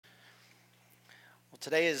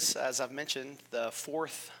Today is, as I've mentioned, the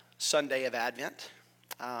fourth Sunday of Advent.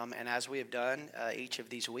 And as we have done each of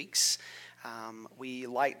these weeks, we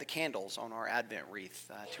light the candles on our Advent wreath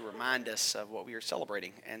to remind us of what we are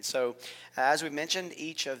celebrating. And so, as we mentioned,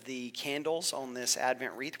 each of the candles on this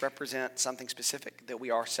Advent wreath represent something specific that we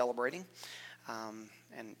are celebrating.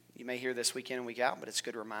 And you may hear this week in and week out, but it's a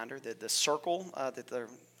good reminder that the circle that the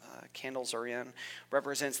candles are in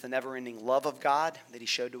represents the never-ending love of God that He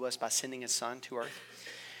showed to us by sending His Son to earth.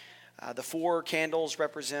 The four candles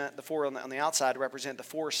represent, the four on the outside represent the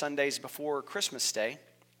 4 Sundays before Christmas Day.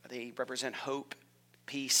 They represent hope,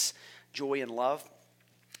 peace, joy, and love.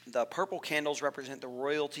 The purple candles represent the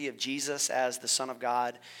royalty of Jesus as the Son of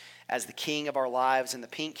God, as the King of our lives. And the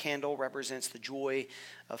pink candle represents the joy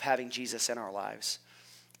of having Jesus in our lives.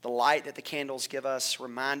 The light that the candles give us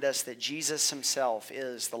remind us that Jesus Himself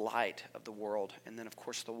is the light of the world. And then, of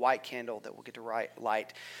course, the white candle that we'll get to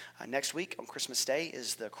light next week on Christmas Day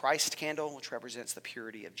is the Christ candle, which represents the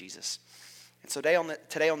purity of Jesus. And so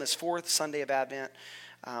today on this fourth Sunday of Advent,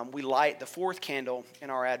 we light the fourth candle in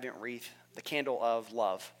our Advent wreath, the candle of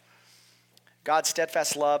love. God's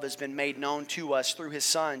steadfast love has been made known to us through His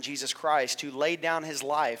Son, Jesus Christ, who laid down His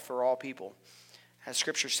life for all people. As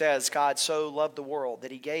Scripture says, God so loved the world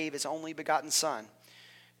that He gave His only begotten Son,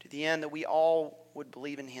 to the end that we all would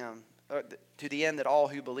believe in Him, to the end that all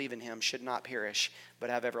who believe in Him should not perish,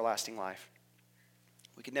 but have everlasting life.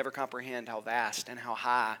 We could never comprehend how vast and how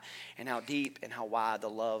high and how deep and how wide the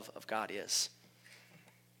love of God is.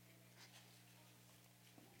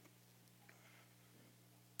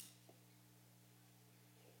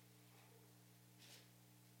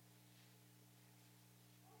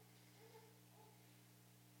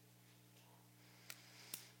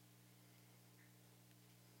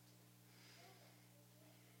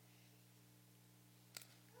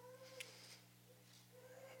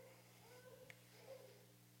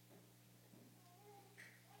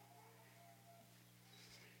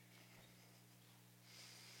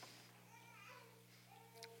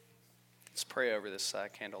 Let's pray over this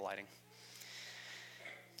candle lighting.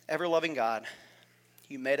 Ever-loving God,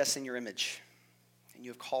 You made us in Your image, and You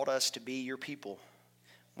have called us to be Your people,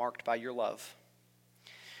 marked by Your love.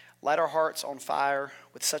 Light our hearts on fire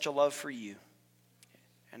with such a love for You,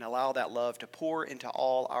 and allow that love to pour into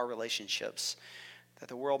all our relationships, that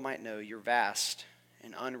the world might know Your vast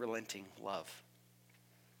and unrelenting love.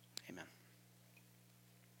 Amen.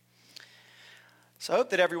 So I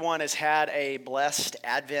hope that everyone has had a blessed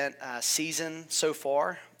Advent season so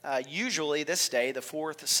far. Usually this day, the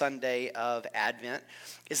fourth Sunday of Advent,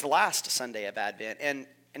 is the last Sunday of Advent. And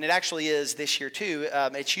it actually is this year too.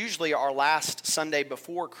 It's usually our last Sunday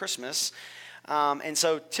before Christmas. And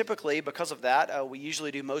so typically, because of that, we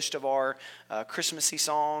usually do most of our Christmassy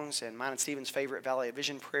songs and mine and Stephen's favorite Valley of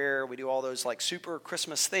Vision prayer. We do all those like super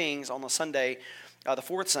Christmas things on the Sunday, the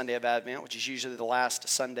fourth Sunday of Advent, which is usually the last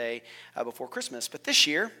Sunday before Christmas. But this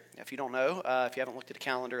year, if you don't know, if you haven't looked at a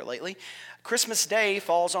calendar lately, Christmas Day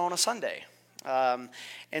falls on a Sunday.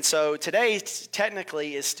 And so today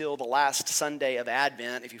technically is still the last Sunday of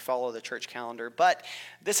Advent if you follow the church calendar, but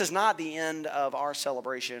this is not the end of our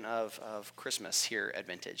celebration of Christmas here at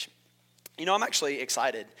Vintage. You know, I'm actually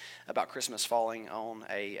excited about Christmas falling on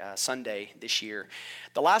a Sunday this year.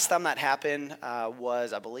 The last time that happened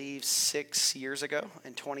was, I believe, 6 years ago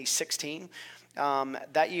in 2016.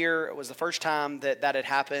 That year was the first time that had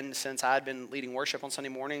happened since I had been leading worship on Sunday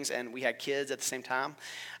mornings, and we had kids at the same time.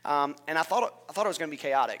 And I thought it was going to be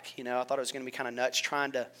chaotic. You know, I thought it was going to be kind of nuts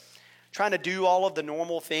trying to do all of the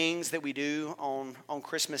normal things that we do on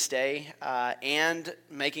Christmas Day and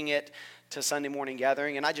making it to Sunday morning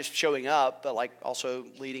gathering, and not just showing up, but like also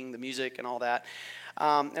leading the music and all that.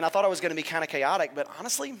 And I thought it was going to be kind of chaotic, but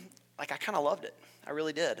honestly, like I kind of loved it. I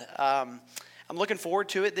really did. I'm looking forward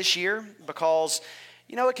to it this year because,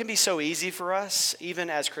 you know, it can be so easy for us, even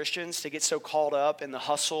as Christians, to get so caught up in the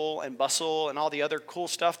hustle and bustle and all the other cool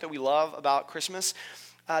stuff that we love about Christmas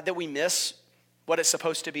that we miss what it's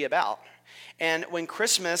supposed to be about. And when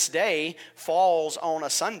Christmas Day falls on a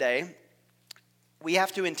Sunday, we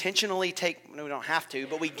have to intentionally we don't have to,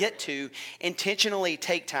 but we get to intentionally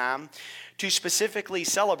take time to specifically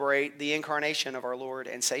celebrate the incarnation of our Lord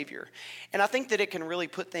and Savior. And I think that it can really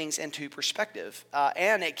put things into perspective,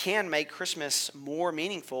 and it can make Christmas more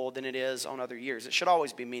meaningful than it is on other years. It should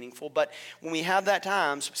always be meaningful, but when we have that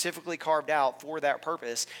time specifically carved out for that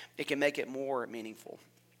purpose, it can make it more meaningful.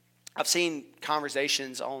 I've seen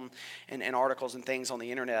conversations and articles and things on the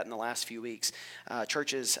internet in the last few weeks.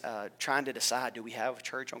 Churches trying to decide, do we have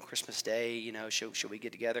church on Christmas Day? You know, should we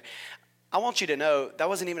get together? I want you to know that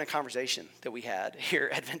wasn't even a conversation that we had here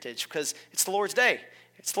at Vintage because it's the Lord's Day.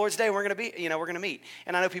 It's the Lord's Day. We're going to meet.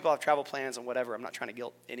 And I know people have travel plans and whatever. I'm not trying to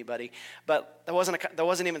guilt anybody. But that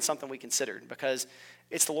wasn't even something we considered because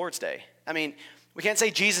it's the Lord's Day. I mean, we can't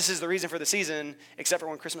say Jesus is the reason for the season except for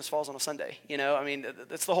when Christmas falls on a Sunday. I mean,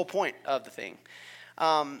 that's the whole point of the thing.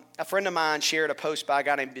 A friend of mine shared a post by a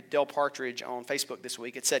guy named Del Partridge on Facebook this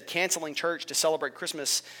week. It said, canceling church to celebrate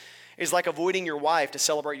Christmas is like avoiding your wife to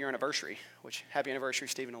celebrate your anniversary, which, happy anniversary,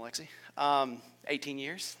 Stephen and Alexi. 18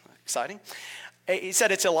 years, exciting. He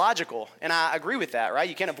said it's illogical, and I agree with that, right?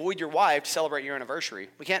 You can't avoid your wife to celebrate your anniversary.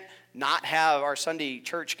 We can't not have our Sunday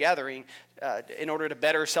church gathering in order to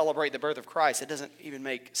better celebrate the birth of Christ. It doesn't even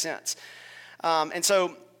make sense. And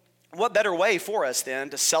so what better way for us then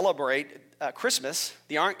to celebrate Christmas,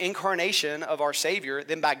 the incarnation of our Savior,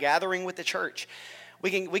 than by gathering with the church? We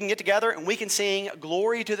can get together and we can sing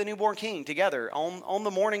Glory to the Newborn King together on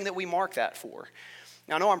the morning that we mark that for.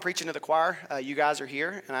 Now, I know I'm preaching to the choir. You guys are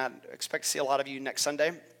here, and I expect to see a lot of you next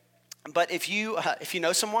Sunday. But if you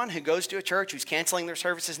know someone who goes to a church who's canceling their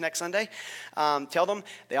services next Sunday, tell them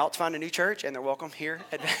they ought to find a new church, and they're welcome here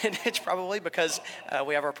at Vantage probably because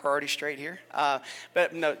we have our priorities straight here.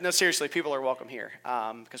 But no, seriously, people are welcome here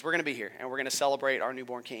because we're going to be here, and we're going to celebrate our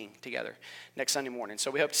newborn King together next Sunday morning. So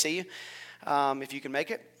we hope to see you if you can make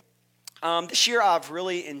it. This year, I've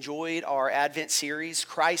really enjoyed our Advent series,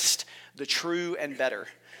 Christ, the True and Better.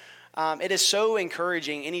 It is so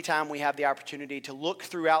encouraging anytime we have the opportunity to look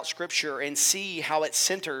throughout Scripture and see how it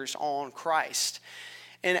centers on Christ.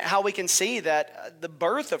 And how we can see that the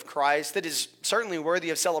birth of Christ, that is certainly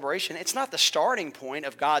worthy of celebration, it's not the starting point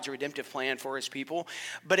of God's redemptive plan for his people,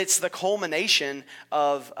 but it's the culmination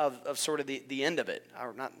of sort of the end of it.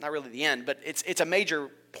 Or not really the end, but it's a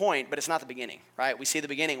major point, but it's not the beginning, right? We see the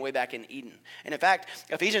beginning way back in Eden. And in fact,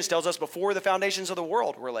 Ephesians tells us before the foundations of the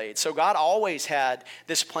world were laid. So God always had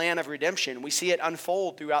this plan of redemption. We see it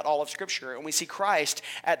unfold throughout all of Scripture, and we see Christ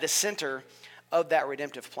at the center of that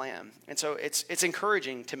redemptive plan. And so it's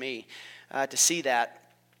encouraging to me to see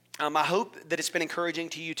that. I hope that it's been encouraging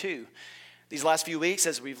to you too. These last few weeks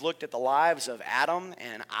as we've looked at the lives of Adam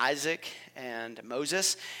and Isaac and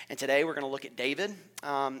Moses, and today we're going to look at David.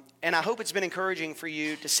 And I hope it's been encouraging for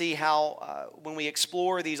you to see how when we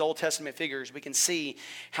explore these Old Testament figures, we can see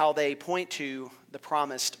how they point to the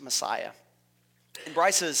promised Messiah. In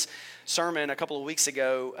Bryce's sermon a couple of weeks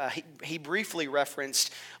ago, he briefly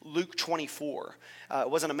referenced Luke 24. It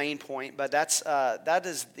wasn't a main point, but that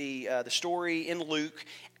is the story in Luke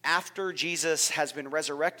after Jesus has been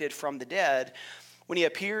resurrected from the dead, when he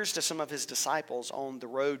appears to some of his disciples on the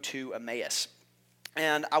road to Emmaus.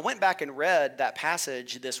 And I went back and read that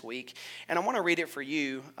passage this week, and I want to read it for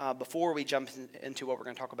you before we jump into what we're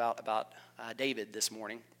going to talk about David this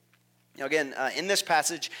morning. Now again, in this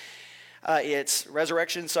passage, it's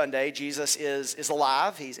Resurrection Sunday. Jesus is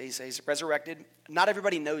alive. He's resurrected. Not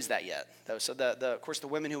everybody knows that yet, though. So, of course, the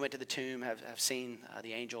women who went to the tomb have seen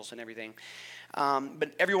the angels and everything.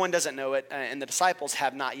 But everyone doesn't know it, and the disciples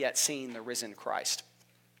have not yet seen the risen Christ.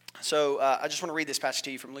 So I just want to read this passage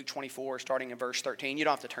to you from Luke 24, starting in verse 13. You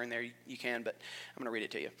don't have to turn there. You can, but I'm going to read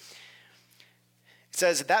it to you. It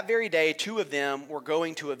says, that very day, two of them were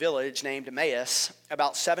going to a village named Emmaus,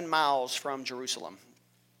 about 7 miles from Jerusalem.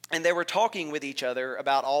 And they were talking with each other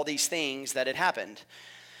about all these things that had happened.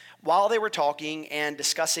 While they were talking and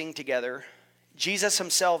discussing together, Jesus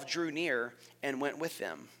himself drew near and went with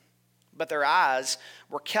them. But their eyes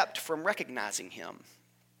were kept from recognizing him.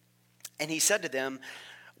 And he said to them,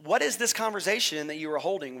 what is this conversation that you are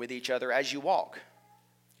holding with each other as you walk?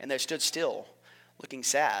 And they stood still, looking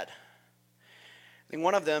sad. Then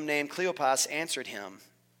one of them, named Cleopas, answered him,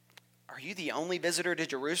 are you the only visitor to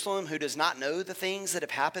Jerusalem who does not know the things that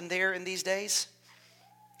have happened there in these days?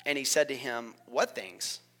 And he said to him, what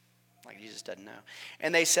things? Like Jesus doesn't know.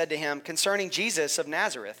 And they said to him, concerning Jesus of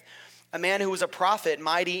Nazareth, a man who was a prophet,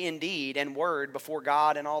 mighty in deed and word before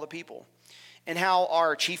God and all the people. And how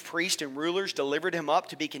our chief priests and rulers delivered him up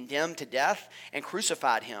to be condemned to death and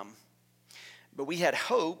crucified him. But we had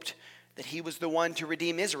hoped that he was the one to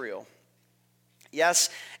redeem Israel. Yes,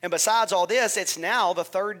 and besides all this, it's now the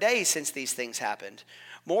third day since these things happened.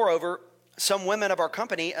 Moreover, some women of our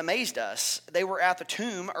company amazed us. They were at the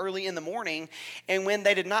tomb early in the morning, and when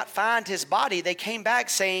they did not find his body, they came back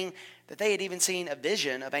saying that they had even seen a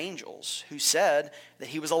vision of angels who said that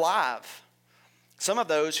he was alive. Some of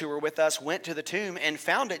those who were with us went to the tomb and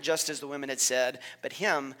found it just as the women had said, but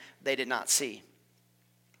him they did not see.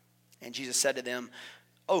 And Jesus said to them,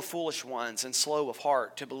 O foolish ones and slow of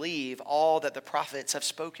heart to believe all that the prophets have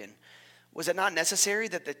spoken. Was it not necessary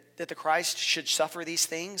that the Christ should suffer these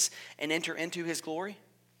things and enter into his glory?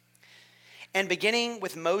 And beginning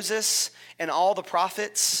with Moses and all the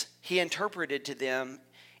prophets, he interpreted to them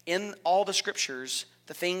in all the scriptures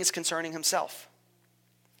the things concerning himself.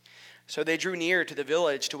 So they drew near to the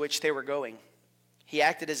village to which they were going. He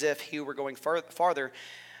acted as if he were going farther,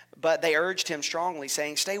 but they urged him strongly,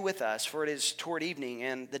 saying, "Stay with us, for it is toward evening,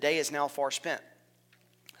 and the day is now far spent."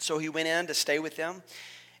 So he went in to stay with them.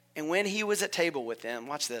 And when he was at table with them,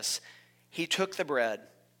 watch this, he took the bread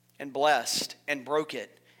and blessed and broke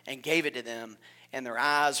it and gave it to them, and their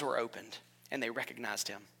eyes were opened, and they recognized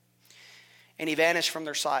him. And he vanished from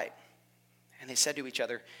their sight. And they said to each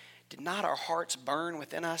other, "Did not our hearts burn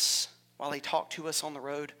within us while he talked to us on the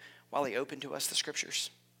road, while he opened to us the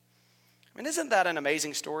scriptures?" I mean, isn't that an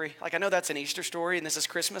amazing story? Like, I know that's an Easter story and this is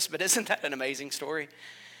Christmas, but isn't that an amazing story?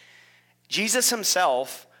 Jesus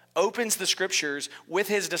himself opens the scriptures with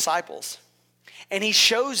his disciples, and he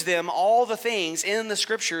shows them all the things in the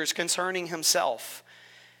scriptures concerning himself.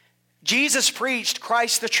 Jesus preached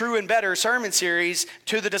Christ the True and Better sermon series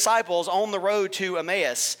to the disciples on the road to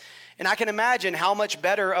Emmaus. And I can imagine how much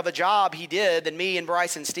better of a job he did than me and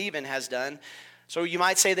Bryce and Stephen has done. So you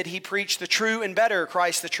might say that he preached the True and Better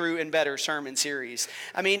Christ the True and Better sermon series.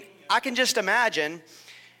 I mean, I can just imagine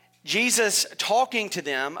Jesus talking to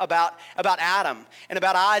them about Adam and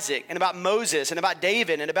about Isaac and about Moses and about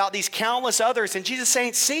David and about these countless others. And Jesus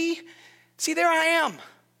saying, see, there I am.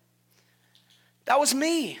 That was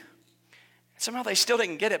me. Somehow they still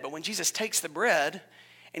didn't get it, but when Jesus takes the bread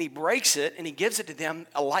and he breaks it and he gives it to them,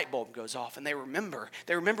 a light bulb goes off and they remember.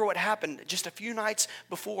 They remember what happened just a few nights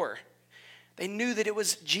before. They knew that it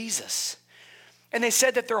was Jesus. And they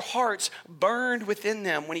said that their hearts burned within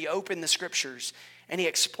them when he opened the scriptures and he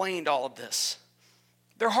explained all of this.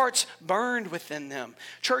 Their hearts burned within them.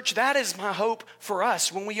 Church, that is my hope for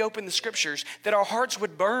us when we open the scriptures, that our hearts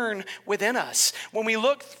would burn within us. When we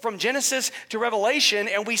look from Genesis to Revelation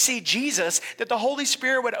and we see Jesus, that the Holy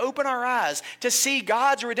Spirit would open our eyes to see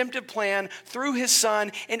God's redemptive plan through his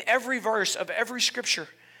Son in every verse of every scripture.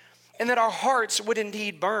 And that our hearts would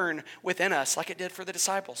indeed burn within us like it did for the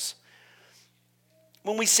disciples.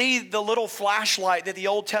 When we see the little flashlight that the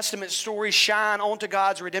Old Testament stories shine onto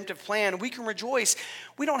God's redemptive plan, we can rejoice.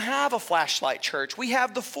 We don't have a flashlight, church. We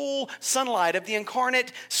have the full sunlight of the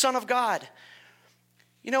incarnate Son of God.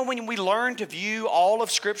 You know, when we learn to view all of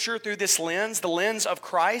Scripture through this lens, the lens of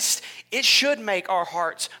Christ, it should make our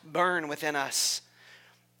hearts burn within us.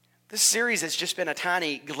 This series has just been a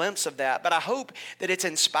tiny glimpse of that, but I hope that it's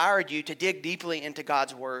inspired you to dig deeply into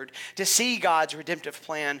God's Word, to see God's redemptive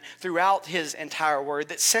plan throughout his entire Word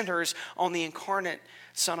that centers on the incarnate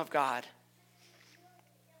Son of God.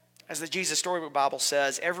 As the Jesus Storybook Bible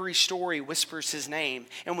says, every story whispers his name,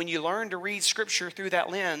 and when you learn to read Scripture through that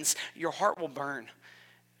lens, your heart will burn.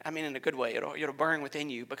 I mean, in a good way, it'll burn within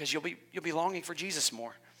you because you'll be longing for Jesus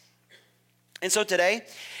more. And so today,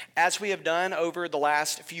 as we have done over the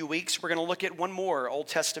last few weeks, we're going to look at one more Old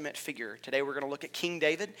Testament figure. Today we're going to look at King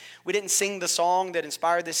David. We didn't sing the song that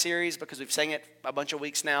inspired this series because we've sang it a bunch of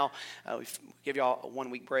weeks now. We've give y'all a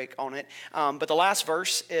 1 week break on it. But the last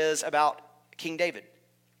verse is about King David.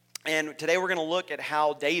 And today we're going to look at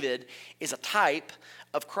how David is a type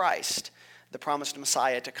of Christ, the promised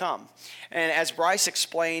Messiah to come. And as Bryce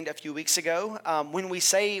explained a few weeks ago, when we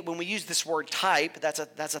use this word type, that's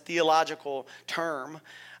a theological term.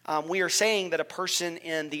 We are saying that a person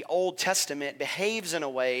in the Old Testament behaves in a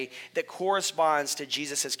way that corresponds to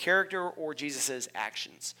Jesus' character or Jesus'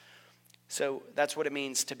 actions. So that's what it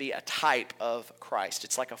means to be a type of Christ.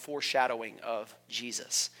 It's like a foreshadowing of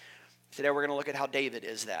Jesus. Today we're going to look at how David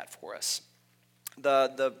is that for us.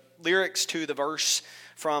 The lyrics to the verse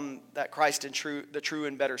from that Christ and the True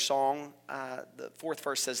and Better song, the fourth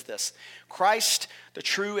verse says this: Christ, the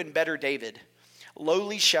true and better David,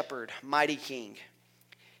 lowly shepherd, mighty king.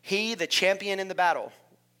 He, the champion in the battle,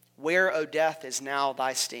 where, O death, is now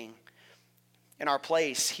thy sting? In our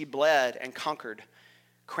place he bled and conquered.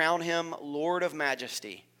 Crown him Lord of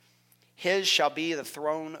majesty. His shall be the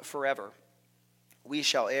throne forever. We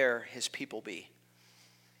shall e'er his people be.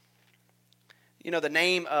 You know, the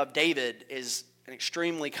name of David is an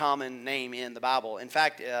extremely common name in the Bible. In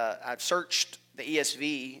fact, I've searched the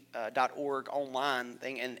ESV.org online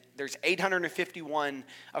thing, and there's 851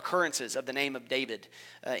 occurrences of the name of David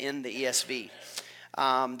in the ESV.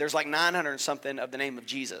 There's like 900 something of the name of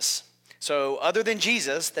Jesus. So other than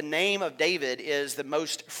Jesus, the name of David is the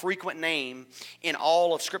most frequent name in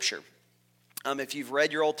all of Scripture. If you've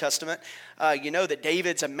read your Old Testament, you know that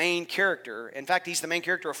David's a main character. In fact, he's the main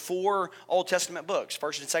character of 4 Old Testament books,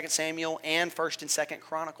 1st and 2nd Samuel and 1st and 2nd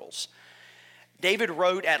Chronicles. David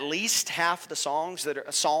wrote at least half the Psalms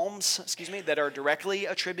that are directly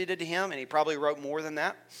attributed to him, and he probably wrote more than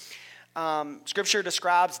that. Scripture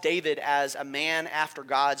describes David as a man after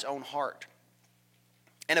God's own heart.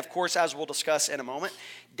 And of course, as we'll discuss in a moment,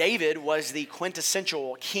 David was the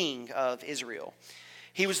quintessential king of Israel.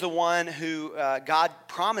 He was the one who God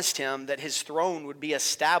promised him that his throne would be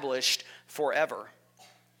established forever.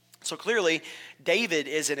 So clearly, David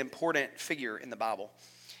is an important figure in the Bible.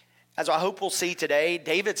 As I hope we'll see today,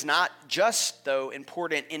 David's not just, though,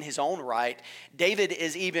 important in his own right. David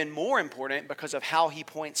is even more important because of how he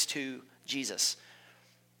points to Jesus.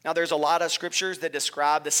 Now, there's a lot of scriptures that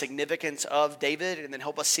describe the significance of David and then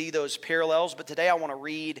help us see those parallels. But today I want to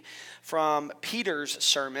read from Peter's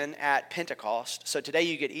sermon at Pentecost. So today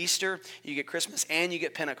you get Easter, you get Christmas, and you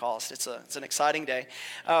get Pentecost. It's an exciting day.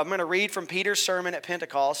 I'm going to read from Peter's sermon at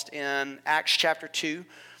Pentecost in Acts chapter 2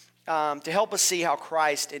 to help us see how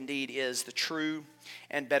Christ indeed is the true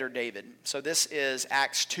and better David. So this is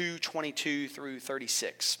Acts 2:22 through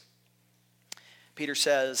 36. Peter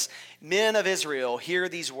says, "Men of Israel, hear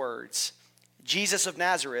these words. Jesus of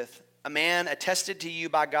Nazareth, a man attested to you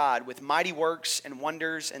by God with mighty works and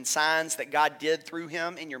wonders and signs that God did through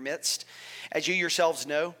him in your midst, as you yourselves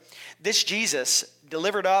know. This Jesus,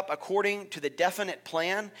 delivered up according to the definite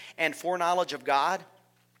plan and foreknowledge of God,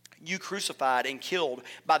 you crucified and killed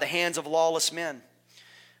by the hands of lawless men.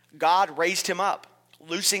 God raised him up,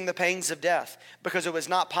 loosing the pangs of death, because it was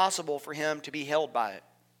not possible for him to be held by it.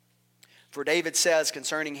 For David says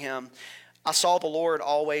concerning him, I saw the Lord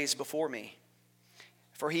always before me,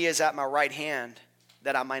 for he is at my right hand,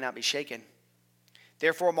 that I might not be shaken.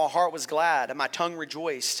 Therefore my heart was glad, and my tongue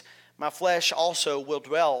rejoiced. My flesh also will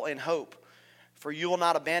dwell in hope, for you will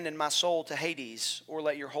not abandon my soul to Hades, or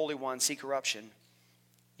let your Holy One see corruption.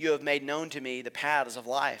 You have made known to me the paths of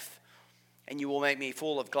life, and you will make me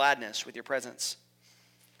full of gladness with your presence.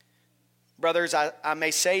 Brothers, I may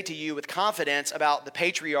say to you with confidence about the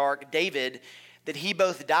patriarch David that he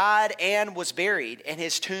both died and was buried, and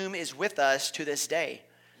his tomb is with us to this day.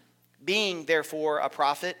 Being, therefore, a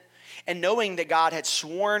prophet, and knowing that God had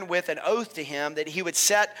sworn with an oath to him that he would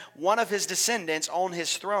set one of his descendants on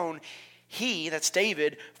his throne, he, that's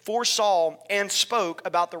David, foresaw and spoke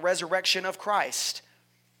about the resurrection of Christ,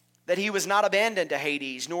 that he was not abandoned to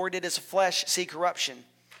Hades, nor did his flesh see corruption.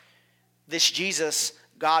 This Jesus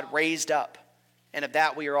God raised up, and of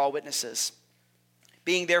that we are all witnesses.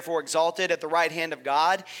 Being therefore exalted at the right hand of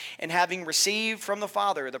God, and having received from the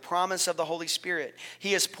Father the promise of the Holy Spirit,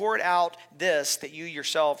 he has poured out this that you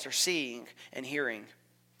yourselves are seeing and hearing.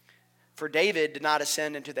 For David did not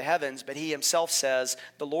ascend into the heavens, but he himself says,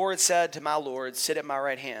 the Lord said to my Lord, sit at my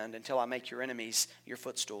right hand until I make your enemies your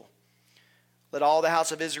footstool. Let all the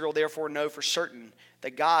house of Israel therefore know for certain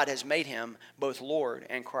that God has made him both Lord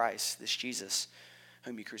and Christ, this Jesus,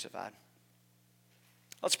 whom you crucified."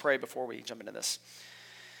 Let's pray before we jump into this.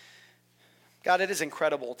 God, it is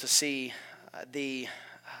incredible to see the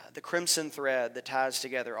crimson thread that ties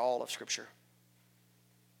together all of Scripture.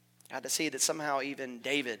 God, to see that somehow even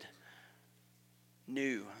David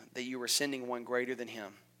knew that you were sending one greater than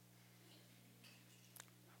him.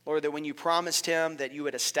 Lord, that when you promised him that you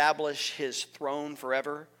would establish his throne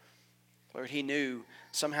forever, Lord, he knew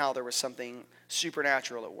somehow there was something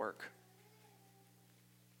supernatural at work.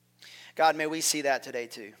 God, may we see that today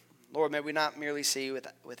too. Lord, may we not merely see with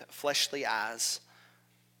fleshly eyes.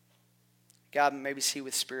 God, may we see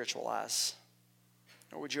with spiritual eyes.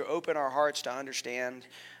 Or would you open our hearts to understand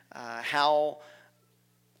how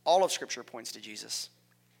all of Scripture points to Jesus?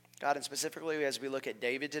 God, and specifically as we look at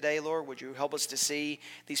David today, Lord, would you help us to see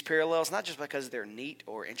these parallels, not just because they're neat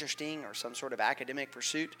or interesting or some sort of academic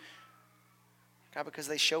pursuit, God, because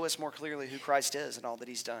they show us more clearly who Christ is and all that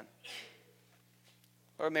he's done.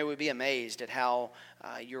 Lord, may we be amazed at how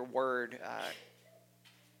your word,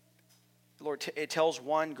 Lord, it tells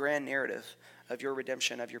one grand narrative of your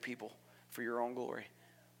redemption of your people for your own glory.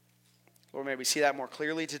 Lord, may we see that more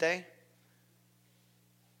clearly today.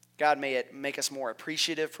 God, may it make us more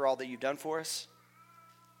appreciative for all that you've done for us.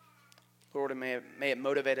 Lord, and may it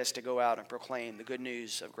motivate us to go out and proclaim the good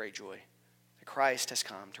news of great joy, that Christ has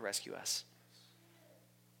come to rescue us.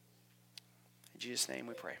 In Jesus' name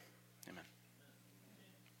we pray. Amen.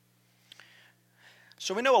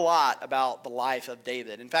 So we know a lot about the life of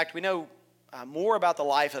David. In fact, we know more about the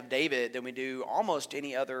life of David than we do almost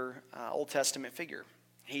any other Old Testament figure.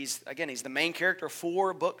 He's the main character of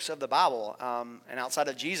 4 books of the Bible. And outside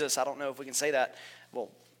of Jesus, I don't know if we can say that. Well,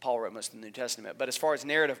 Paul wrote most of the New Testament. But as far as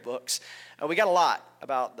narrative books, we got a lot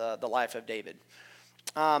about the life of David.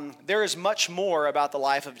 There is much more about the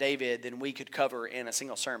life of David than we could cover in a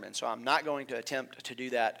single sermon. So I'm not going to attempt to do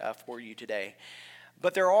that for you today.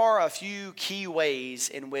 But there are a few key ways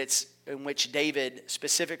in which David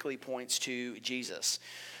specifically points to Jesus.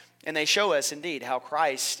 And they show us, indeed, how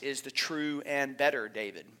Christ is the true and better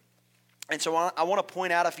David. And so I want to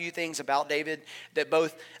point out a few things about David that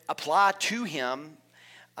both apply to him,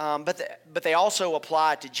 but they also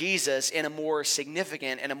apply to Jesus in a more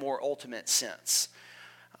significant and a more ultimate sense.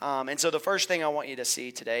 And so the first thing I want you to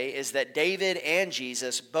see today is that David and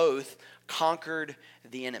Jesus both conquered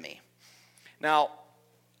the enemy. Now,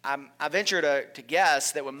 I venture to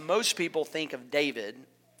guess that when most people think of David,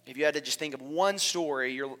 if you had to just think of one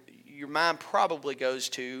story, your mind probably goes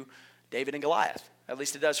to David and Goliath. At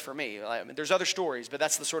least it does for me. I mean, there's other stories, but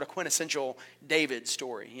that's the sort of quintessential David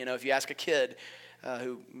story. You know, if you ask a kid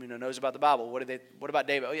who knows about the Bible, what about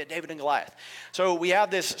David? Oh yeah, David and Goliath. So we have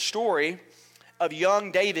this story of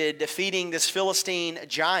young David defeating this Philistine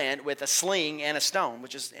giant with a sling and a stone,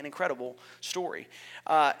 which is an incredible story.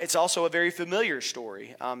 It's also a very familiar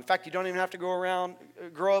story. In fact, you don't even have to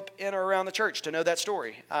grow up in or around the church to know that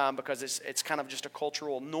story, because it's kind of just a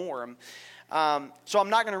cultural norm. So I'm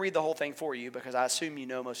not going to read the whole thing for you because I assume you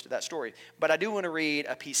know most of that story. But I do want to read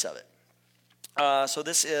a piece of it. So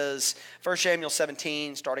this is 1 Samuel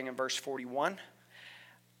 17, starting in verse 41. It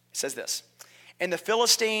says this. And the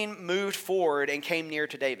Philistine moved forward and came near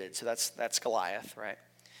to David. So that's Goliath, right?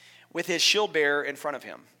 With his shield bearer in front of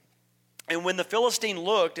him. And when the Philistine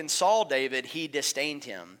looked and saw David, he disdained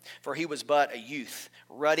him, for he was but a youth,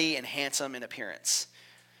 ruddy and handsome in appearance.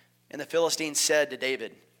 And the Philistine said to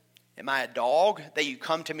David, Am I a dog that you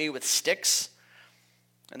come to me with sticks?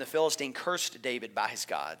 And the Philistine cursed David by his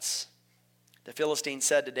gods. The Philistine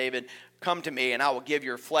said to David, Come to me, and I will give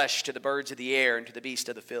your flesh to the birds of the air and to the beasts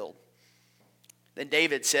of the field. Then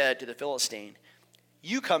David said to the Philistine,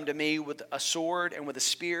 You come to me with a sword and with a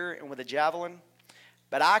spear and with a javelin,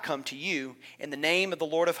 but I come to you in the name of the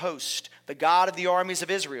Lord of hosts, the God of the armies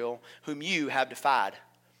of Israel, whom you have defied.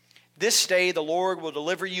 This day the Lord will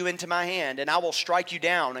deliver you into my hand, and I will strike you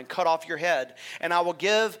down and cut off your head, and I will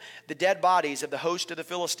give the dead bodies of the host of the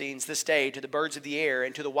Philistines this day to the birds of the air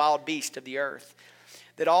and to the wild beasts of the earth,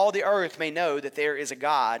 that all the earth may know that there is a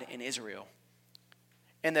God in Israel.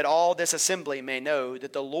 And that all this assembly may know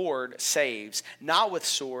that the Lord saves, not with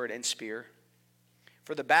sword and spear.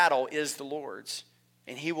 For the battle is the Lord's,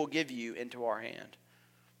 and he will give you into our hand.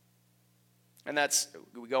 And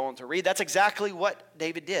we go on to read, that's exactly what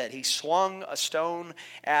David did. He slung a stone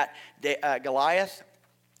at Goliath.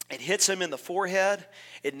 It hits him in the forehead.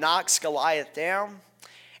 It knocks Goliath down.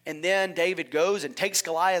 And then David goes and takes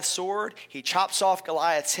Goliath's sword. He chops off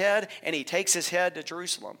Goliath's head, and he takes his head to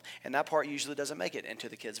Jerusalem. And that part usually doesn't make it into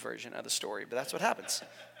the kids' version of the story, but that's what happens.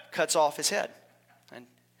 Cuts off his head. And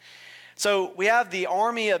so we have the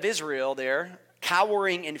army of Israel there,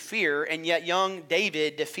 cowering in fear, and yet young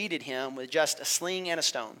David defeated him with just a sling and a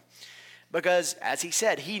stone. Because, as he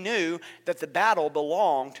said, he knew that the battle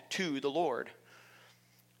belonged to the Lord.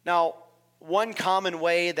 Now, one common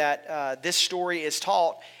way that this story is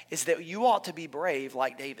taught is that you ought to be brave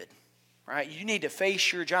like David, right? You need to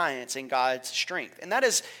face your giants in God's strength. And that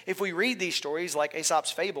is, if we read these stories like Aesop's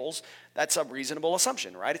Fables, that's a reasonable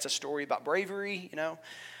assumption, right? It's a story about bravery,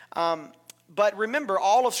 But remember,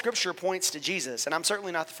 all of Scripture points to Jesus, and I'm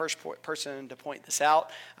certainly not the first person to point this out.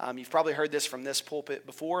 You've probably heard this from this pulpit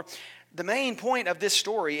before. The main point of this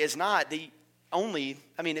story is not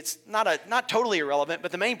it's not totally irrelevant,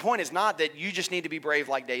 but the main point is not that you just need to be brave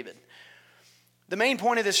like David. The main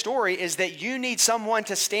point of this story is that you need someone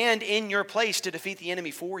to stand in your place to defeat the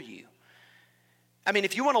enemy for you. I mean,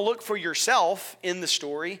 if you want to look for yourself in the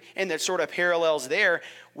story and the sort of parallels there,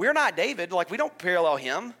 we're not David. Like, we don't parallel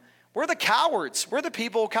him. We're the cowards. We're the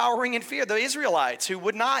people cowering in fear, the Israelites who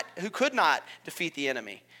could not defeat the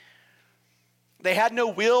enemy. They had no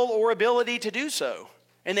will or ability to do so.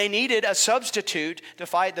 And they needed a substitute to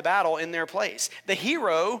fight the battle in their place. The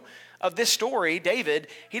hero of this story, David,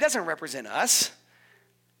 he doesn't represent us.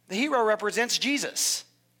 The hero represents Jesus.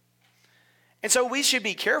 And so we should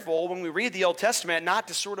be careful when we read the Old Testament not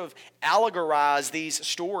to sort of allegorize these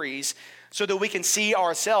stories so that we can see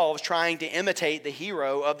ourselves trying to imitate the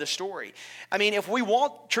hero of the story. I mean, if we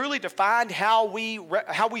want truly to find how we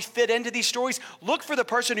fit into these stories, look for the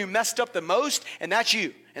person who messed up the most, and that's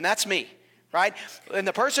you, and that's me. Right? And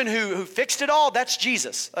the person who fixed it all, that's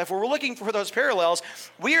Jesus. If we're looking for those parallels,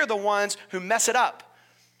 we are the ones who mess it up.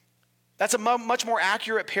 That's a much more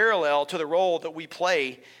accurate parallel to the role that we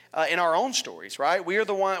play in our own stories, right? We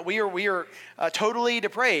are totally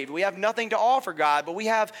depraved. We have nothing to offer God, but we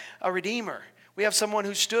have a Redeemer. We have someone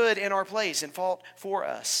who stood in our place and fought for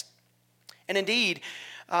us. And indeed,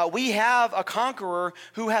 we have a conqueror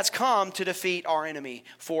who has come to defeat our enemy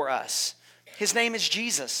for us. His name is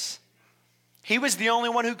Jesus. He was the only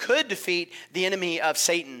one who could defeat the enemy of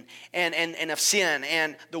Satan and of sin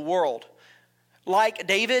and the world. Like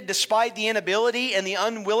David, despite the inability and the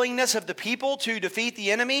unwillingness of the people to defeat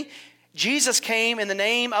the enemy, Jesus came in the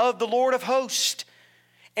name of the Lord of hosts.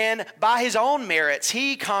 And by his own merits,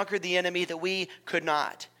 he conquered the enemy that we could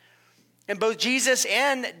not. And both Jesus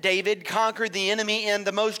and David conquered the enemy in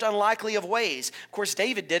the most unlikely of ways. Of course,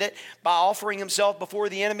 David did it by offering himself before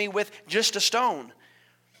the enemy with just a stone.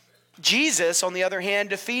 Jesus, on the other hand,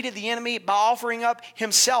 defeated the enemy by offering up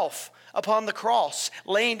himself upon the cross,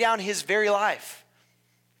 laying down his very life.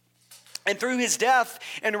 And through his death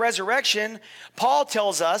and resurrection, Paul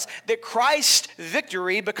tells us that Christ's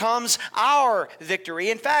victory becomes our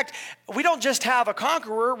victory. In fact, we don't just have a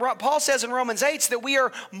conqueror. Paul says in Romans 8 that we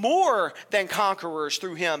are more than conquerors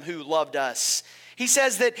through him who loved us. He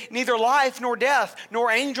says that neither life nor death,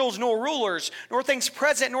 nor angels nor rulers, nor things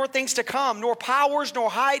present nor things to come, nor powers, nor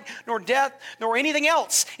height, nor depth, nor anything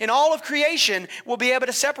else in all of creation will be able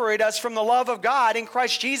to separate us from the love of God in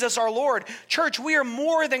Christ Jesus our Lord. Church, we are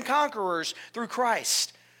more than conquerors through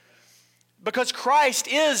Christ. Because Christ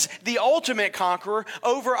is the ultimate conqueror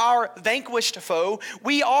over our vanquished foe,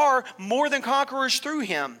 we are more than conquerors through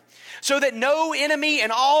him. So that no enemy in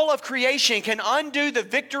all of creation can undo the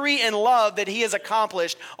victory and love that he has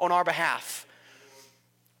accomplished on our behalf.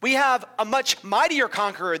 We have a much mightier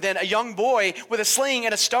conqueror than a young boy with a sling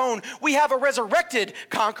and a stone. We have a resurrected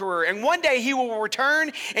conqueror, and one day he will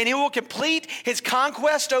return and he will complete his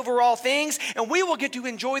conquest over all things, and we will get to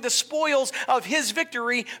enjoy the spoils of his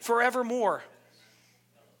victory forevermore.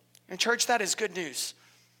 And church, that is good news.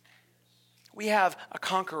 We have a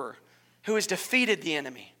conqueror who has defeated the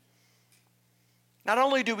enemy. Not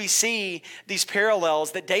only do we see these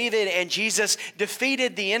parallels that David and Jesus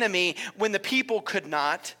defeated the enemy when the people could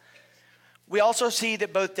not, we also see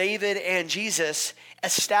that both David and Jesus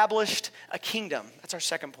established a kingdom. That's our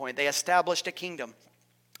second point. They established a kingdom.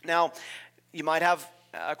 Now, you might have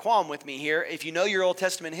a qualm with me here. If you know your Old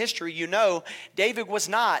Testament history, you know David was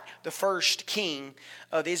not the first king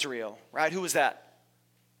of Israel, right? Who was that?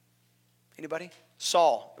 Anybody?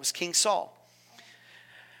 Saul. It was King Saul.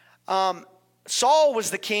 Saul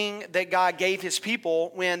was the king that God gave his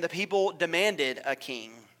people when the people demanded a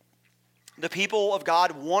king. The people of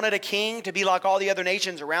God wanted a king to be like all the other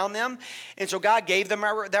nations around them, and so God gave them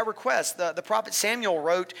that request. The prophet Samuel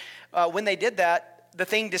wrote, when they did that, the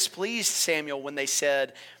thing displeased Samuel when they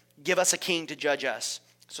said, "Give us a king to judge us."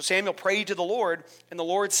 So Samuel prayed to the Lord, and the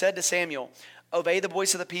Lord said to Samuel, "Obey the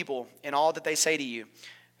voice of the people in all that they say to you,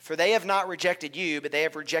 for they have not rejected you, but they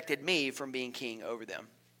have rejected me from being king over them."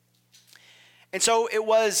 And so it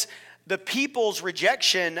was the people's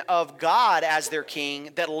rejection of God as their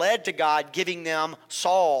king that led to God giving them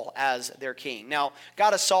Saul as their king. Now,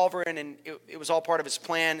 God is sovereign, and it was all part of his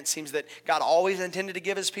plan. It seems that God always intended to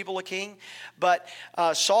give his people a king. But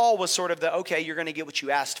Saul was sort of the, okay, you're going to get what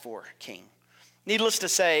you asked for, king. Needless to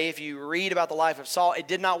say, if you read about the life of Saul, it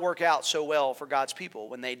did not work out so well for God's people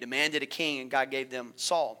when they demanded a king and God gave them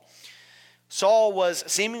Saul. Saul was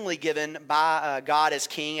seemingly given by God as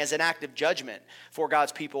king as an act of judgment for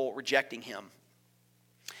God's people rejecting him.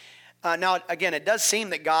 Now, again, it does seem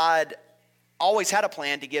that God always had a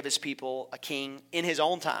plan to give his people a king in his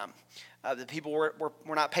own time. The people were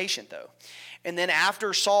not patient, though. And then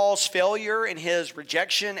after Saul's failure and his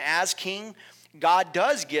rejection as king, God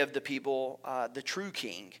does give the people the true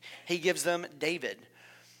king. He gives them David.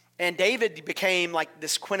 And David became like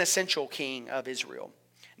this quintessential king of Israel.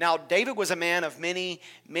 Now, David was a man of many,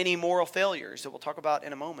 many moral failures that we'll talk about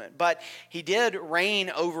in a moment. But he did reign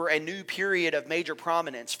over a new period of major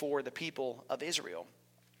prominence for the people of Israel.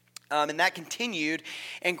 And that continued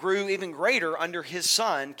and grew even greater under his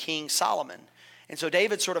son, King Solomon. And so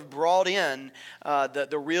David sort of brought in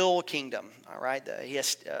the real kingdom, all right? He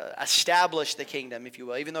established the kingdom, if you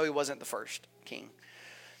will, even though he wasn't the first king.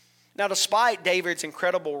 Now, despite David's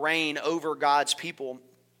incredible reign over God's people,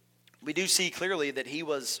 we do see clearly that he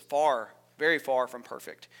was far, very far from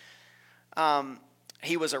perfect.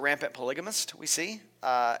 He was a rampant polygamist, we see.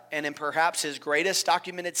 And in perhaps his greatest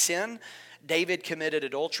documented sin, David committed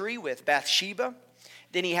adultery with Bathsheba.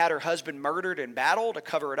 Then he had her husband murdered in battle to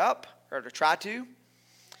cover it up, or to try to.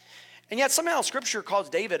 And yet somehow Scripture calls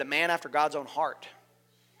David a man after God's own heart.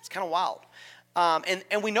 It's kind of wild.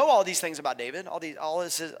 And we know all these things about David, all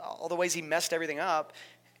the ways he messed everything up.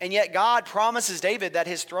 And yet God promises David that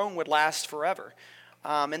his throne would last forever.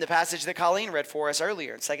 In the passage that Colleen read for us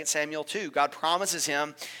earlier in 2 Samuel 2, God promises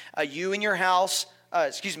him, you and your house,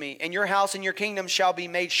 and your house and your kingdom shall be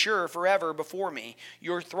made sure forever before me.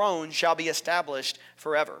 Your throne shall be established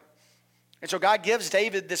forever. And so God gives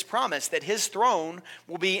David this promise that his throne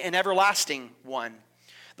will be an everlasting one.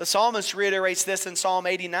 The psalmist reiterates this in Psalm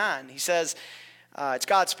 89. He says, it's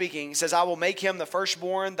God speaking. He says, I will make him the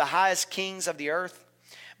firstborn, the highest kings of the earth.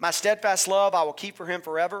 My steadfast love I will keep for him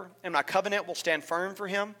forever, and my covenant will stand firm for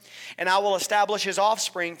him. And I will establish his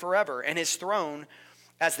offspring forever, and his throne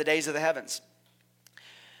as the days of the heavens.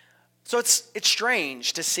 So it's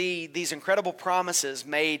strange to see these incredible promises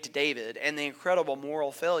made to David and the incredible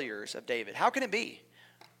moral failures of David. How can it be?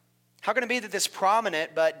 How can it be that this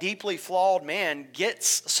prominent but deeply flawed man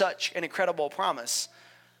gets such an incredible promise?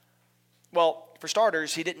 Well, for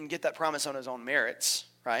starters, he didn't get that promise on his own merits,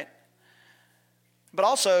 right? But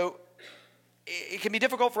also, it can be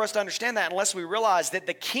difficult for us to understand that unless we realize that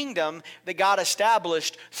the kingdom that God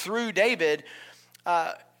established through David,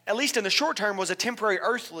 at least in the short term, was a temporary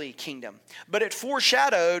earthly kingdom. But it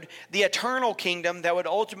foreshadowed the eternal kingdom that would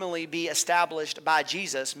ultimately be established by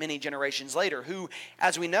Jesus many generations later, who,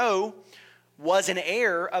 as we know, was an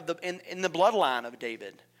heir of in the bloodline of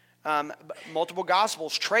David. Multiple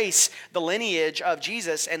Gospels trace the lineage of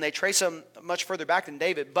Jesus, and they trace him much further back than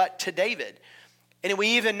David, but to David. And we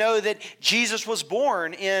even know that Jesus was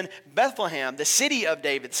born in Bethlehem, the city of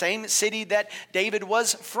David, same city that David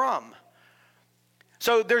was from.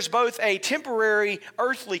 So there's both a temporary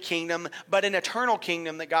earthly kingdom, but an eternal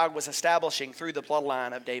kingdom that God was establishing through the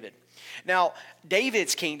bloodline of David. Now,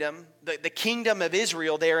 David's kingdom, the kingdom of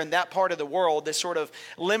Israel there in that part of the world, this sort of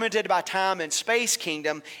limited by time and space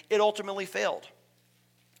kingdom, it ultimately failed.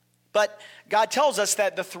 But God tells us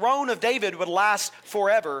that the throne of David would last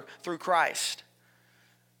forever through Christ.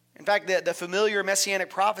 In fact, the familiar messianic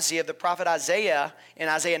prophecy of the prophet Isaiah in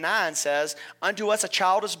Isaiah 9 says, "Unto us a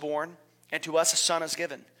child is born, and to us a son is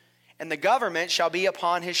given. And the government shall be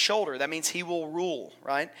upon his shoulder." That means he will rule,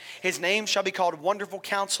 right? "His name shall be called Wonderful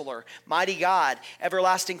Counselor, Mighty God,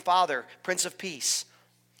 Everlasting Father, Prince of Peace.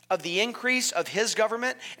 Of the increase of his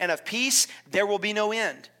government and of peace there will be no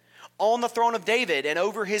end. On the throne of David and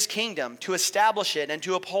over his kingdom, to establish it and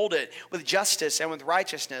to uphold it with justice and with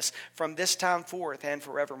righteousness from this time forth and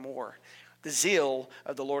forevermore. The zeal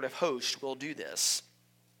of the Lord of hosts will do this."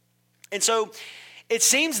 And so it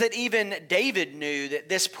seems that even David knew that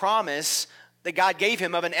this promise that God gave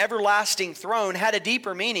him of an everlasting throne had a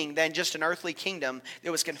deeper meaning than just an earthly kingdom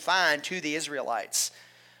that was confined to the Israelites.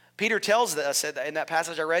 Peter tells us in that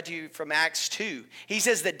passage I read to you from Acts 2. He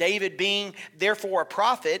says that David, being therefore a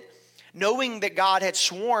prophet, knowing that God had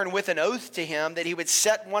sworn with an oath to him that he would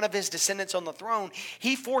set one of his descendants on the throne,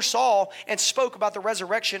 he foresaw and spoke about the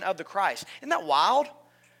resurrection of the Christ. Isn't that wild?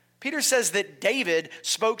 Peter says that David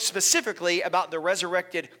spoke specifically about the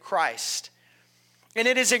resurrected Christ. And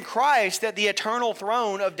it is in Christ that the eternal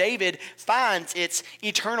throne of David finds its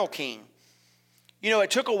eternal king. You know,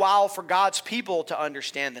 it took a while for God's people to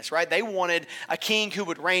understand this, right? They wanted a king who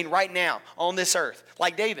would reign right now on this earth,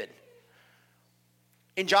 like David.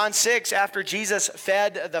 In John 6, after Jesus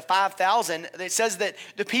fed the 5,000, it says that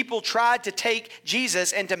the people tried to take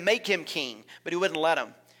Jesus and to make him king, but he wouldn't let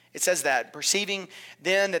them. It says that, perceiving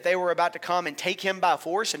then that they were about to come and take him by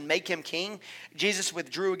force and make him king, Jesus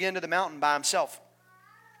withdrew again to the mountain by himself.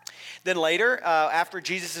 Then later, after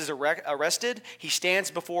Jesus is arrested, he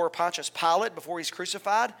stands before Pontius Pilate before he's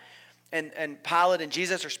crucified. And Pilate and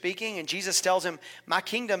Jesus are speaking, and Jesus tells him, "My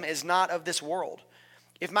kingdom is not of this world.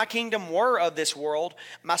 If my kingdom were of this world,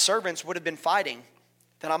 my servants would have been fighting,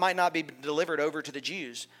 that I might not be delivered over to the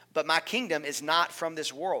Jews. But my kingdom is not from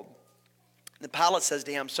this world." Then Pilate says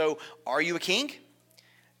to him, "So are you a king?"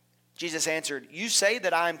 Jesus answered, "You say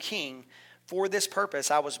that I am king. For this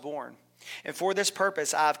purpose I was born. And for this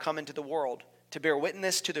purpose I have come into the world, to bear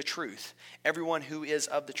witness to the truth. Everyone who is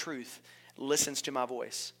of the truth listens to my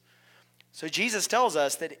voice." So Jesus tells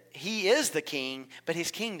us that he is the king, but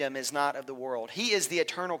his kingdom is not of the world. He is the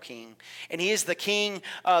eternal king, and he is the king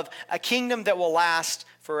of a kingdom that will last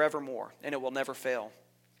forevermore, and it will never fail.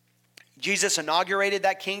 Jesus inaugurated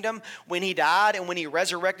that kingdom when he died and when he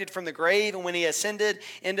resurrected from the grave and when he ascended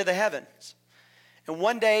into the heavens. And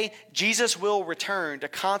one day, Jesus will return to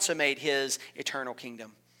consummate his eternal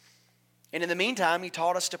kingdom. And in the meantime, he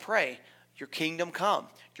taught us to pray, "Your kingdom come,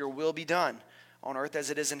 your will be done on earth as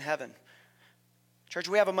it is in heaven." Church,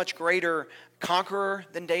 we have a much greater conqueror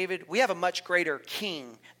than David. We have a much greater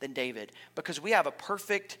king than David because we have a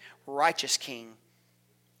perfect, righteous king.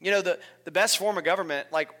 You know, the best form of government,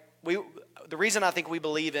 the reason I think we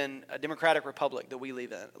believe in a democratic republic that we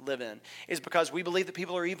live in is because we believe that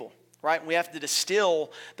people are evil, right? And we have to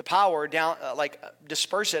distill the power down,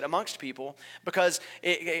 disperse it amongst people because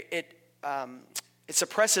it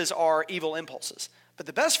suppresses our evil impulses. But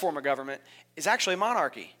the best form of government is actually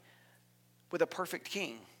monarchy, with a perfect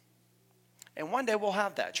king. And one day we'll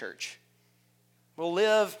have that, church. We'll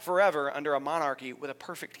live forever under a monarchy with a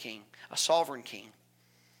perfect king, a sovereign king.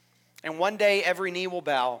 And one day every knee will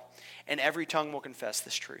bow and every tongue will confess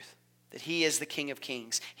this truth, that he is the King of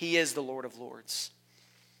kings. He is the Lord of lords.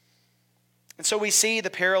 And so we see the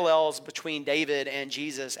parallels between David and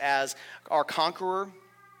Jesus as our conqueror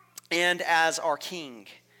and as our king.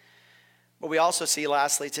 But we also see,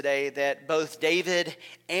 lastly today, that both David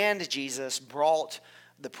and Jesus brought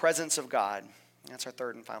the presence of God. That's our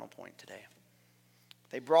third and final point today.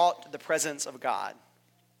 They brought the presence of God.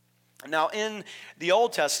 Now, in the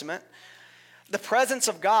Old Testament, the presence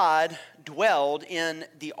of God dwelled in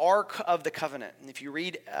the Ark of the Covenant. And if you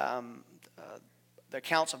read the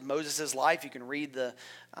accounts of Moses' life, you can read the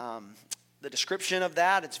description of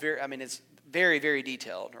that. It's very, very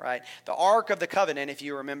detailed, right? The Ark of the Covenant, if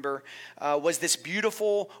you remember, was this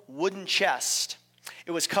beautiful wooden chest.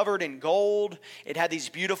 It was covered in gold. It had these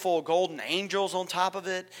beautiful golden angels on top of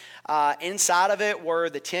it. Inside of it were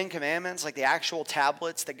the Ten Commandments, like the actual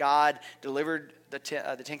tablets that God delivered the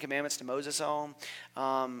Ten Commandments to Moses on.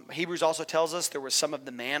 Hebrews also tells us there was some of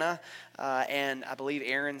the manna and I believe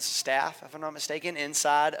Aaron's staff, if I'm not mistaken,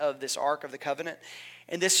 inside of this Ark of the Covenant.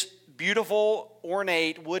 And this beautiful,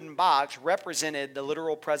 ornate wooden box represented the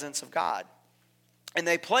literal presence of God. And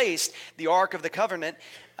they placed the Ark of the Covenant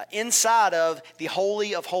inside of the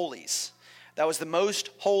Holy of Holies. That was the most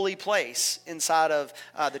holy place inside of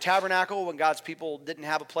the tabernacle when God's people didn't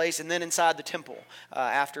have a place, and then inside the temple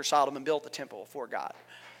after Solomon built the temple for God.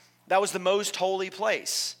 That was the most holy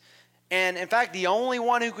place. And in fact, the only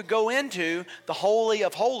one who could go into the Holy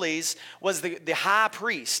of Holies was the high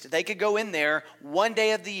priest. They could go in there one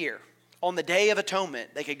day of the year. On the Day of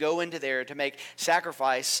Atonement, they could go into there to make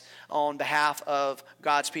sacrifice on behalf of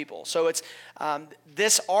God's people. So it's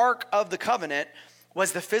this Ark of the Covenant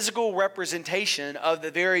was the physical representation of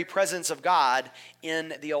the very presence of God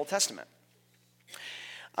in the Old Testament.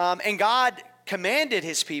 And God commanded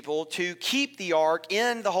his people to keep the Ark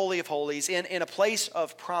in the Holy of Holies in a place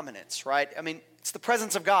of prominence, right? I mean, it's the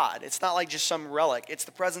presence of God. It's not like just some relic. It's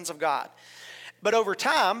the presence of God. But over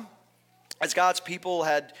time, as God's people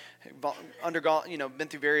had undergone, been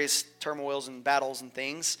through various turmoils and battles and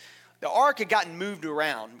things, the ark had gotten moved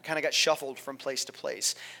around, kind of got shuffled from place to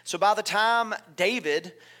place. So by the time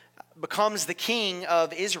David becomes the king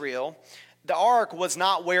of Israel, the ark was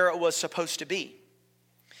not where it was supposed to be.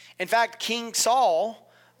 In fact, King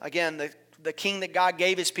Saul, again, the king that God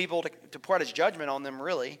gave his people to pour out his judgment on them,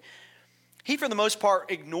 really, he for the most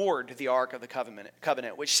part ignored the Ark of the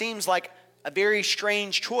Covenant, which seems like a very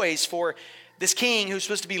strange choice for this king who's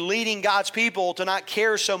supposed to be leading God's people to not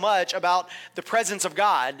care so much about the presence of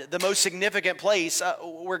God, the most significant place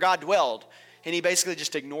where God dwelled. And he basically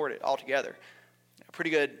just ignored it altogether. A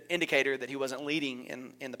pretty good indicator that he wasn't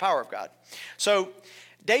leading in the power of God. So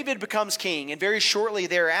David becomes king, and very shortly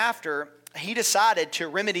thereafter, he decided to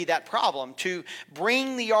remedy that problem, to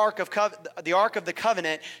bring the Ark of the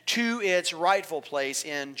Covenant to its rightful place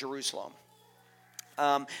in Jerusalem.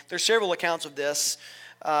 There's several accounts of this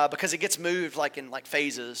because it gets moved in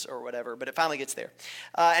phases or whatever, but it finally gets there.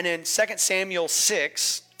 And in 2 Samuel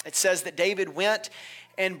 6, it says that David went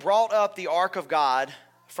and brought up the Ark of God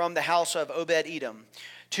from the house of Obed-Edom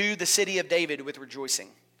to the city of David with rejoicing.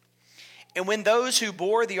 And when those who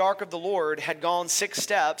bore the Ark of the Lord had gone 6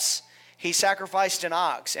 steps, he sacrificed an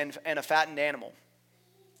ox and a fattened animal.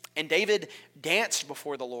 And David danced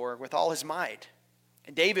before the Lord with all his might.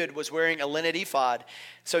 And David was wearing a linen ephod.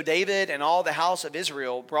 So David and all the house of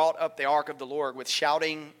Israel brought up the ark of the Lord with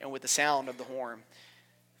shouting and with the sound of the horn.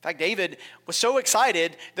 In fact, David was so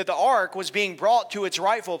excited that the ark was being brought to its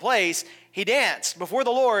rightful place, he danced before the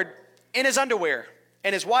Lord in his underwear.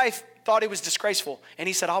 And his wife thought it was disgraceful. And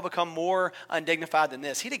he said, I'll become more undignified than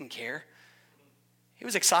this. He didn't care. He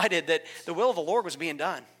was excited that the will of the Lord was being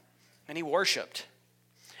done. And he worshiped.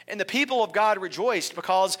 And the people of God rejoiced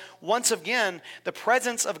because, once again, the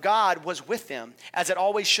presence of God was with them, as it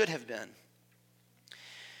always should have been.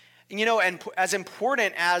 And as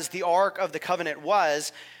important as the Ark of the Covenant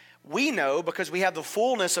was, we know, because we have the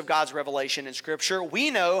fullness of God's revelation in Scripture, we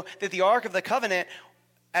know that the Ark of the Covenant,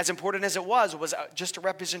 as important as it was just a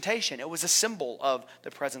representation. It was a symbol of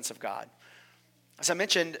the presence of God. As I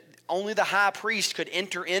mentioned, only the high priest could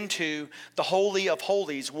enter into the Holy of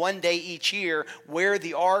Holies one day each year where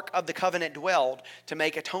the Ark of the Covenant dwelled to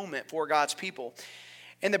make atonement for God's people.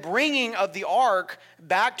 And the bringing of the Ark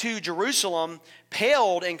back to Jerusalem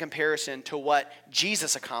paled in comparison to what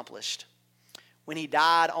Jesus accomplished when he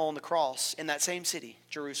died on the cross in that same city,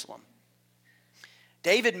 Jerusalem.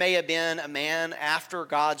 David may have been a man after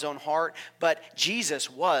God's own heart, but Jesus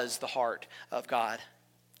was the heart of God.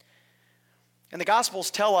 And the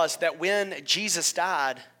Gospels tell us that when Jesus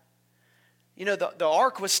died, the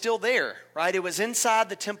ark was still there, right? It was inside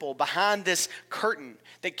the temple behind this curtain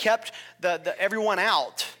that kept everyone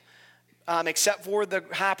out, except for the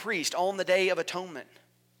high priest on the Day of Atonement.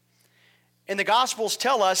 And the Gospels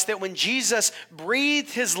tell us that when Jesus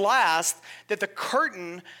breathed his last, that the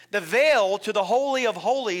curtain, the veil to the Holy of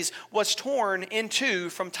Holies, was torn in two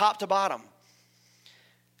from top to bottom.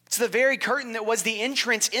 It's the very curtain that was the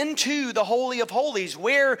entrance into the Holy of Holies,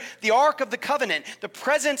 where the Ark of the Covenant, the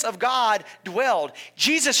presence of God, dwelled.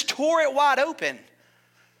 Jesus tore it wide open.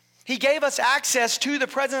 He gave us access to the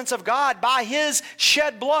presence of God by his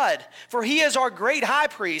shed blood. For he is our great high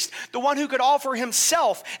priest, the one who could offer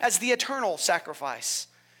himself as the eternal sacrifice.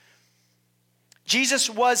 Jesus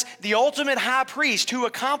was the ultimate high priest who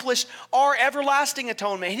accomplished our everlasting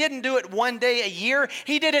atonement. He didn't do it one day a year.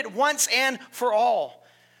 He did it once and for all.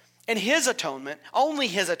 And his atonement, only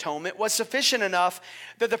his atonement, was sufficient enough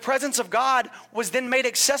that the presence of God was then made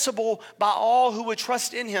accessible by all who would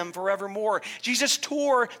trust in him forevermore. Jesus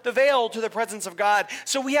tore the veil to the presence of God,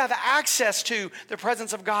 so we have access to the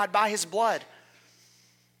presence of God by his blood.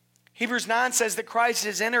 Hebrews 9 says that Christ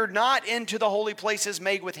has entered not into the holy places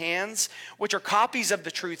made with hands, which are copies of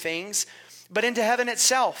the true things, but into heaven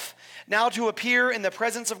itself, now to appear in the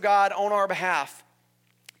presence of God on our behalf.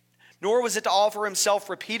 Nor was it to offer himself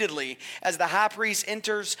repeatedly, as the high priest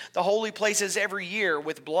enters the holy places every year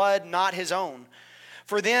with blood not his own.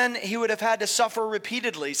 For then he would have had to suffer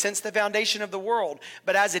repeatedly since the foundation of the world.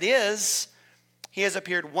 But as it is, he has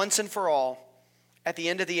appeared once and for all at the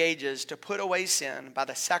end of the ages to put away sin by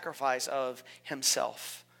the sacrifice of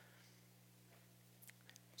himself.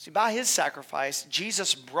 See, by his sacrifice,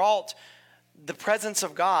 Jesus brought the presence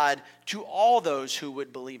of God to all those who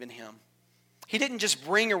would believe in him. He didn't just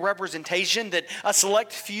bring a representation that a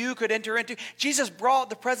select few could enter into. Jesus brought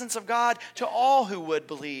the presence of God to all who would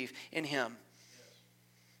believe in him.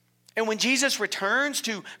 And when Jesus returns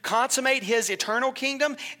to consummate his eternal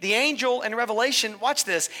kingdom, the angel in Revelation, watch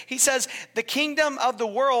this, he says, the kingdom of the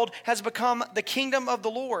world has become the kingdom of the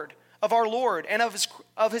Lord, of our Lord, and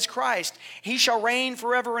of his Christ. He shall reign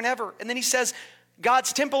forever and ever. And then he says,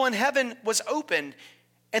 God's temple in heaven was opened,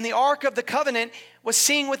 and the Ark of the Covenant was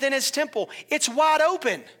seen within his temple. It's wide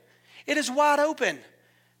open. It is wide open.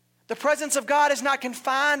 The presence of God is not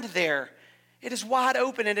confined there. It is wide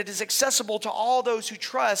open, and it is accessible to all those who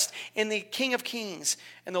trust in the King of Kings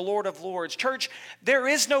and the Lord of Lords. Church, there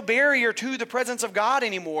is no barrier to the presence of God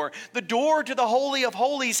anymore. The door to the Holy of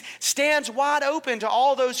Holies stands wide open to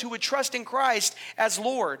all those who would trust in Christ as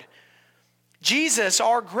Lord. Jesus,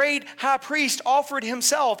 our great high priest, offered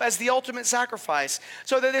himself as the ultimate sacrifice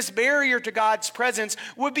so that this barrier to God's presence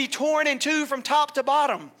would be torn in two from top to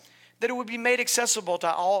bottom, that it would be made accessible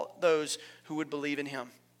to all those who would believe in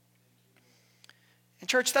him. And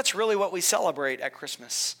church, that's really what we celebrate at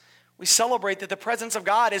Christmas. We celebrate that the presence of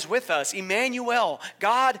God is with us. Emmanuel,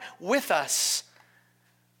 God with us.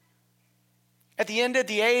 At the end of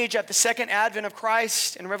the age, at the second advent of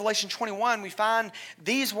Christ, in Revelation 21, we find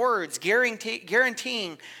these words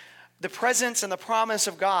guaranteeing the presence and the promise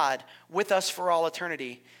of God with us for all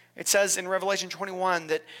eternity. It says in Revelation 21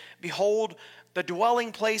 that, behold, the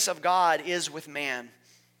dwelling place of God is with man.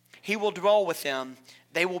 He will dwell with them.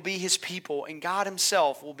 They will be his people, and God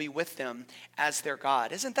himself will be with them as their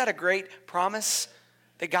God. Isn't that a great promise?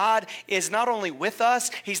 That God is not only with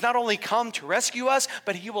us, he's not only come to rescue us,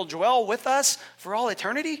 but he will dwell with us for all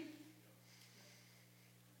eternity.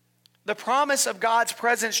 The promise of God's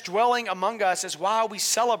presence dwelling among us is why we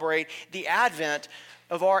celebrate the advent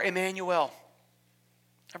of our Emmanuel.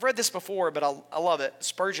 I've read this before, but I love it.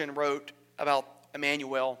 Spurgeon wrote about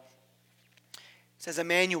Emmanuel. It says,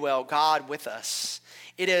 Emmanuel, God with us.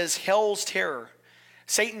 It is hell's terror.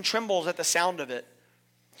 Satan trembles at the sound of it.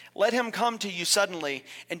 Let him come to you suddenly,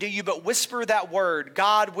 and do you but whisper that word,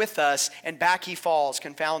 God with us, and back he falls,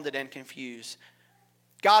 confounded and confused.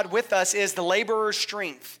 God with us is the laborer's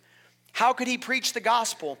strength. How could he preach the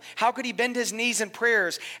gospel? How could he bend his knees in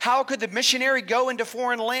prayers? How could the missionary go into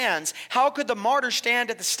foreign lands? How could the martyr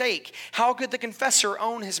stand at the stake? How could the confessor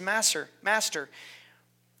own his master?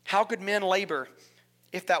 How could men labor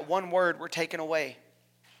if that one word were taken away?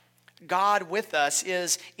 God with us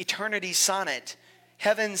is eternity's sonnet,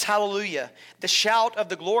 heaven's hallelujah, the shout of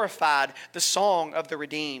the glorified, the song of the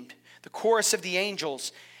redeemed, the chorus of the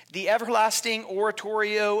angels, the everlasting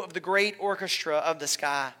oratorio of the great orchestra of the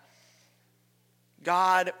sky.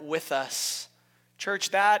 God with us. Church,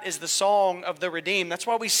 that is the song of the redeemed. That's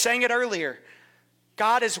why we sang it earlier.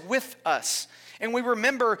 God is with us. And we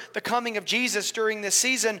remember the coming of Jesus during this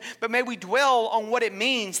season, but may we dwell on what it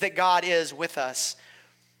means that God is with us.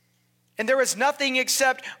 And there is nothing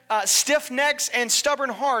except stiff necks and stubborn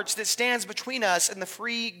hearts that stands between us and the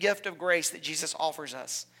free gift of grace that Jesus offers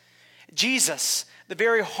us. Jesus, the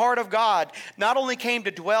very heart of God, not only came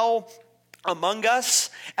to dwell among us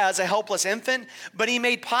as a helpless infant, but he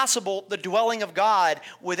made possible the dwelling of God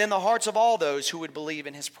within the hearts of all those who would believe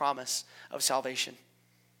in his promise of salvation.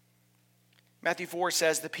 Matthew 4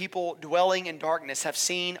 says, the people dwelling in darkness have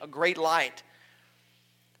seen a great light.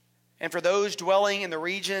 And for those dwelling in the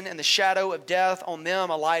region and the shadow of death, on them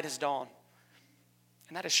a light has dawned.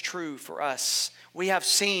 And that is true for us. We have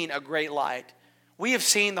seen a great light. We have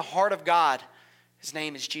seen the heart of God. His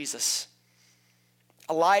name is Jesus.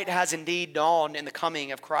 A light has indeed dawned in the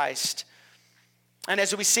coming of Christ. And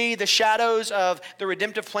as we see the shadows of the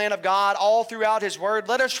redemptive plan of God all throughout his word,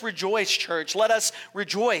 let us rejoice, church. Let us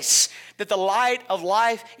rejoice that the light of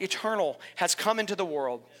life eternal has come into the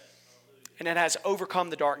world. And it has overcome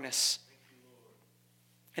the darkness.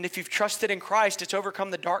 And if you've trusted in Christ, it's overcome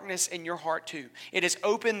the darkness in your heart too. It has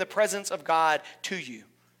opened the presence of God to you.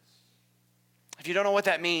 If you don't know what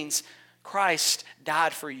that means, Christ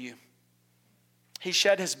died for you. He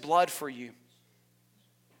shed his blood for you.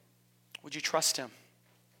 Would you trust him?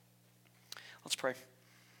 Let's pray.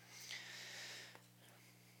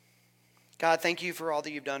 God, thank you for all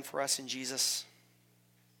that you've done for us in Jesus.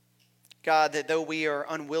 God, that though we are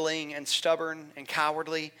unwilling and stubborn and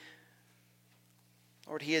cowardly,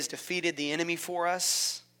 Lord, he has defeated the enemy for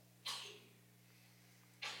us.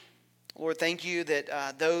 Lord, thank you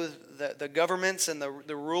that though the governments and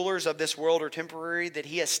the rulers of this world are temporary, that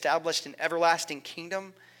he established an everlasting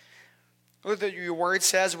kingdom. Lord, that your word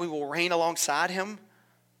says we will reign alongside him.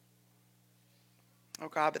 Oh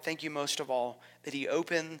God, but thank you most of all that he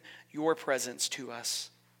opened your presence to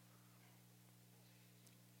us.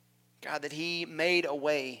 God, that he made a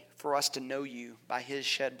way for us to know you by his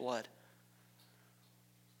shed blood.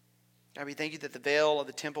 God, we thank you that the veil of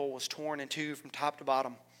the temple was torn in two from top to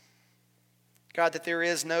bottom. God, that there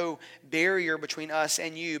is no barrier between us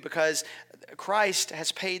and you because Christ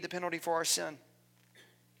has paid the penalty for our sin.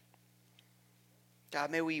 God,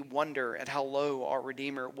 may we wonder at how low our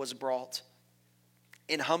Redeemer was brought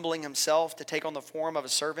in humbling himself to take on the form of a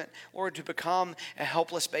servant, Lord, to become a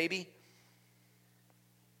helpless baby.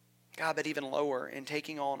 God, but even lower in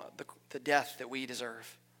taking on the death that we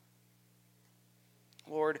deserve.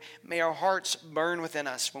 Lord, may our hearts burn within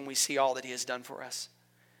us when we see all that he has done for us.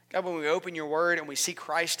 God, when we open your word and we see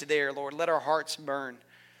Christ there, Lord, let our hearts burn.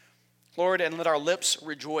 Lord, and let our lips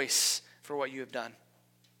rejoice for what you have done.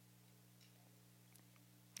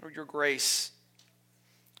 Lord, your grace,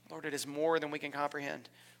 Lord, it is more than we can comprehend.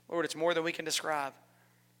 Lord, it's more than we can describe.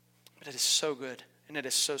 But it is so good and it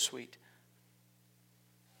is so sweet.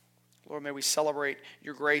 Lord, may we celebrate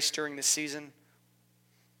your grace during this season.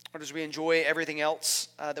 Lord, as we enjoy everything else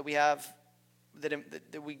that we have,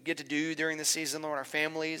 that we get to do during this season, Lord, our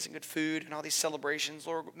families and good food and all these celebrations,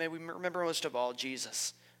 Lord, may we remember most of all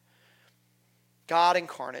Jesus, God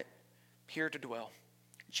incarnate, here to dwell,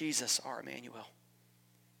 Jesus, our Emmanuel.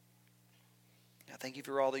 I thank you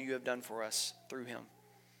for all that you have done for us through him.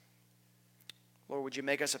 Lord, would you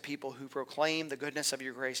make us a people who proclaim the goodness of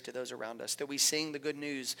your grace to those around us, that we sing the good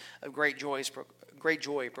news of great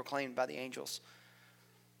joy proclaimed by the angels.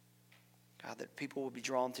 God, that people will be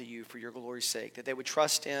drawn to you for your glory's sake, that they would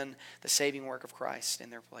trust in the saving work of Christ in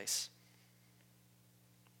their place.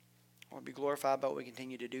 Lord, be glorified by what we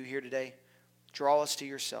continue to do here today. Draw us to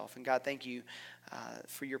yourself. And God, thank you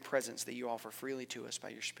for your presence that you offer freely to us by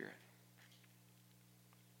your Spirit.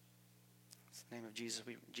 In the name of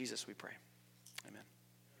Jesus, we pray. Amen.